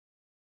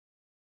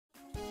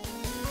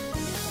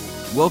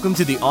Welcome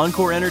to the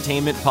Encore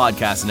Entertainment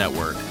Podcast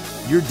Network,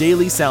 your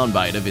daily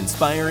soundbite of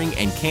inspiring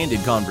and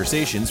candid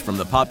conversations from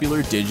the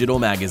popular digital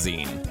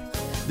magazine.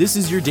 This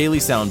is your daily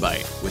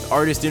soundbite with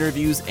artist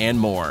interviews and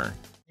more.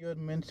 You had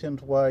mentioned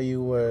why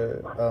you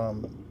were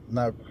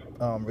not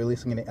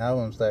releasing any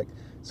albums, like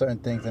certain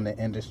things in the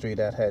industry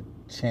that had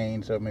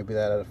changed or maybe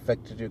that had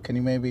affected you. Can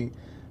you maybe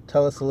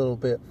tell us a little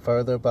bit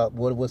further about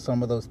what were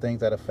some of those things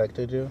that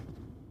affected you?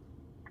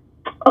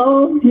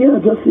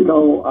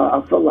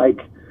 I feel like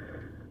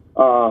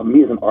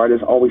me as an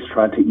artist always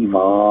trying to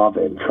evolve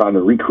and trying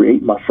to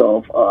recreate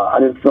myself. I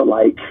didn't feel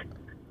like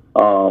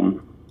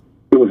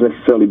it was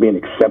necessarily being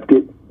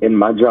accepted in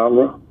my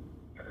genre.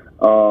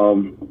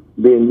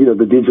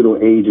 The digital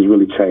age has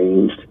really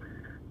changed.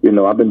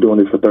 I've been doing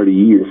this for 30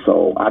 years,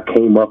 so I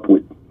came up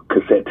with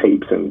cassette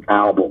tapes and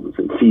albums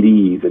and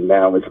CDs, and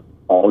now it's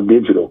all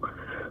digital.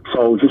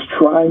 So just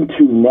trying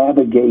to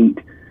navigate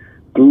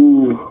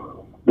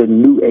through the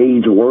new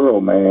age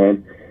world,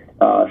 man,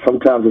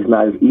 sometimes it's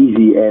not as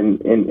easy.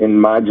 And in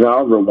my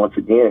genre, once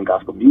again, in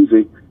gospel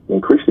music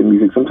and Christian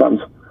music, sometimes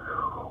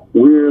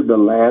we're the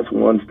last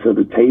ones to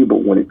the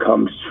table when it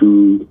comes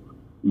to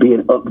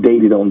being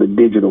updated on the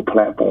digital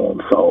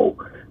platform. So,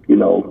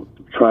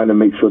 trying to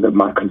make sure that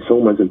my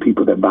consumers and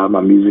people that buy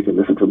my music and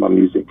listen to my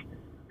music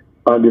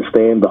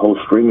understand the whole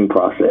streaming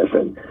process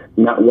and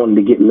not wanting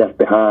to get left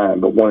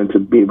behind, but wanting to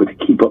be able to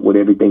keep up with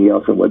everything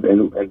else and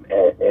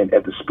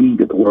at the speed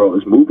that the world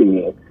is moving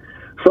in.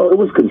 So it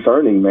was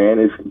concerning, man.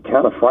 It's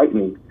kind of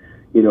frightening,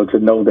 to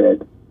know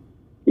that,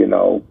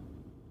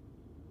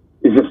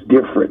 it's just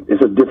different.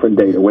 It's a different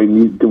day. The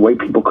way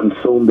people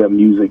consume their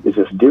music is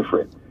just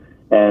different.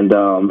 And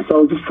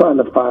so just trying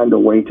to find a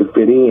way to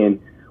fit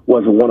in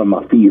was one of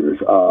my fears.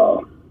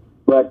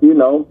 But,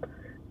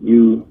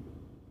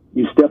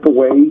 you step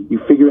away, you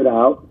figure it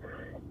out,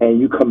 and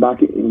you come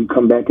back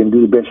and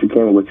do the best you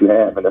can with what you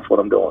have, and that's what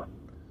I'm doing.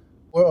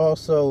 We're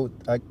also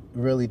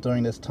really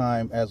during this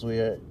time, as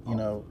we're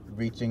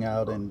reaching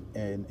out and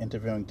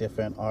interviewing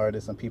different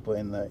artists and people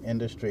in the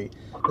industry,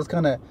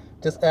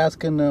 just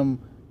asking them,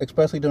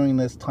 especially during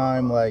this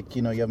time,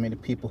 you have many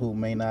people who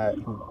may not,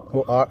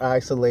 who are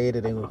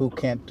isolated and who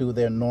can't do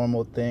their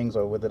normal things,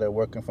 or whether they're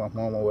working from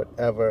home or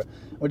whatever.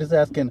 We're just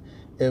asking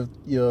if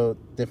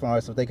different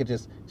artists, if they could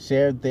just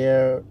share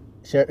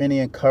any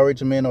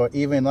encouragement, or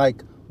even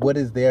what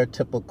is their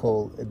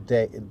typical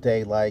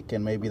day like,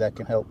 and maybe that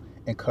can help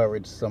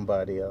encourage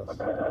somebody else.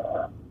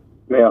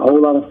 Man, a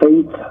whole lot of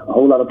faith, a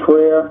whole lot of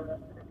prayer,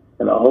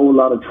 and a whole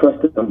lot of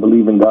trust and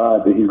believing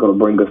God that He's going to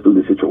bring us through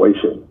the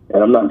situation.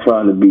 And I'm not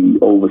trying to be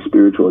over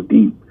spiritual or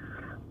deep,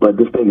 but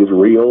this thing is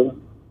real.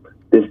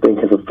 This thing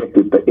has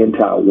affected the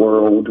entire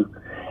world.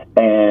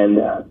 And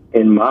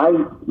in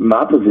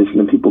my position,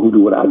 and people who do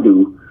what I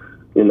do,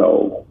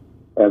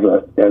 as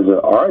an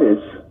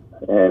artist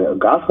and a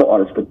gospel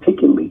artist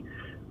particularly,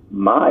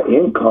 my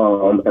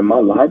income and my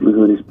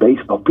livelihood is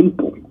based on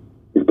people.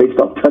 It's based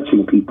on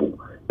touching people,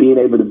 being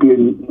able to be,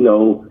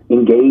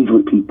 engage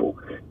with people,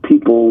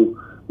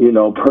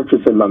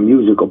 purchasing my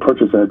music or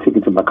purchasing a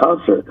ticket to my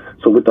concert.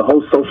 So with the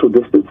whole social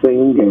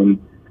distancing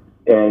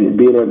and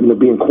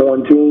being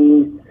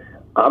quarantined,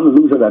 I'm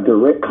losing a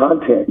direct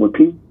contact with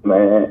people,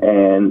 man,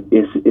 and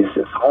it's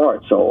just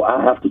hard. So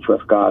I have to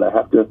trust God. I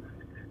have to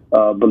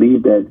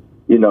believe that,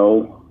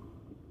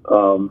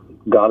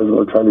 God is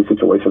going to turn the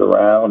situation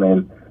around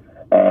and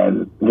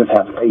just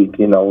have faith,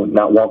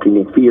 not walking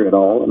in fear at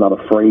all. I'm not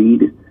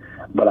afraid,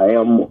 but I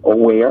am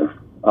aware.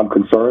 I'm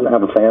concerned. I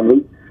have a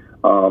family.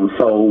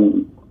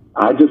 So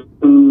I just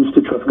choose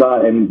to trust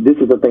God. And this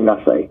is the thing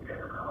I say.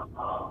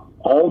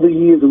 All the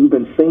years that we've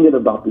been singing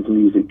about this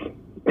music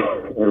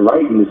and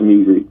writing this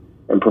music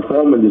and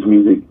performing this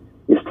music,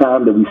 it's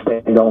time that we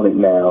stand on it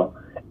now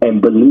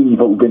and believe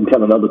what we've been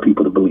telling other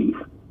people to believe.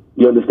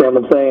 You understand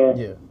what I'm saying?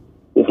 Yeah.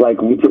 It's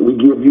like we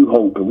give you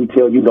hope, and we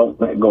tell you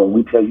don't let go, and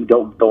we tell you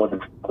don't throw it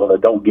in, or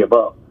don't give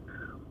up.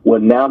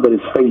 Well, now that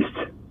it's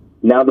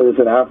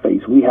in our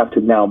face, we have to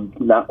now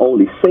not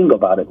only sing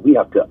about it, we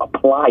have to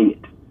apply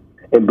it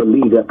and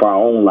believe that for our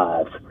own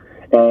lives.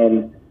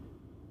 And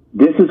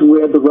this is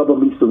where the rubber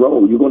meets the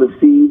road. You're going to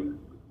see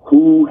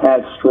who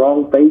has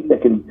strong faith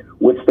that can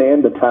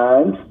withstand the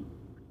times,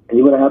 and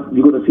you're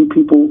going to see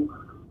people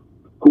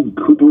who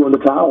threw in the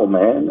towel,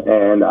 man.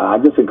 And I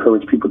just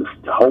encourage people to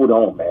hold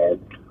on, man.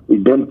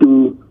 We've been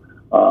through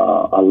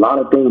a lot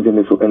of things in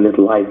this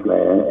life,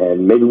 man,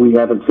 and maybe we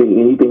haven't seen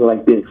anything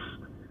like this.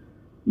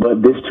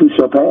 But this too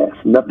shall pass.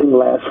 Nothing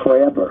lasts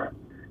forever.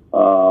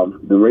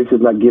 The race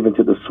is not given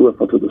to the swift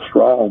or to the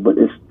strong, but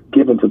it's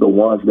given to the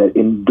ones that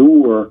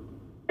endure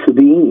to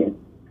the end.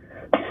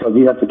 So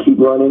you have to keep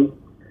running,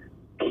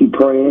 keep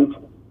praying,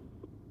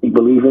 keep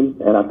believing,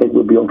 and I think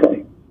we'll be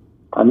okay.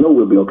 I know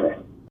we'll be okay.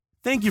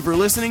 Thank you for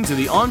listening to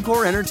the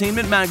Encore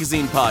Entertainment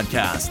Magazine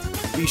podcast.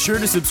 Be sure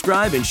to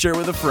subscribe and share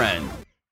with a friend.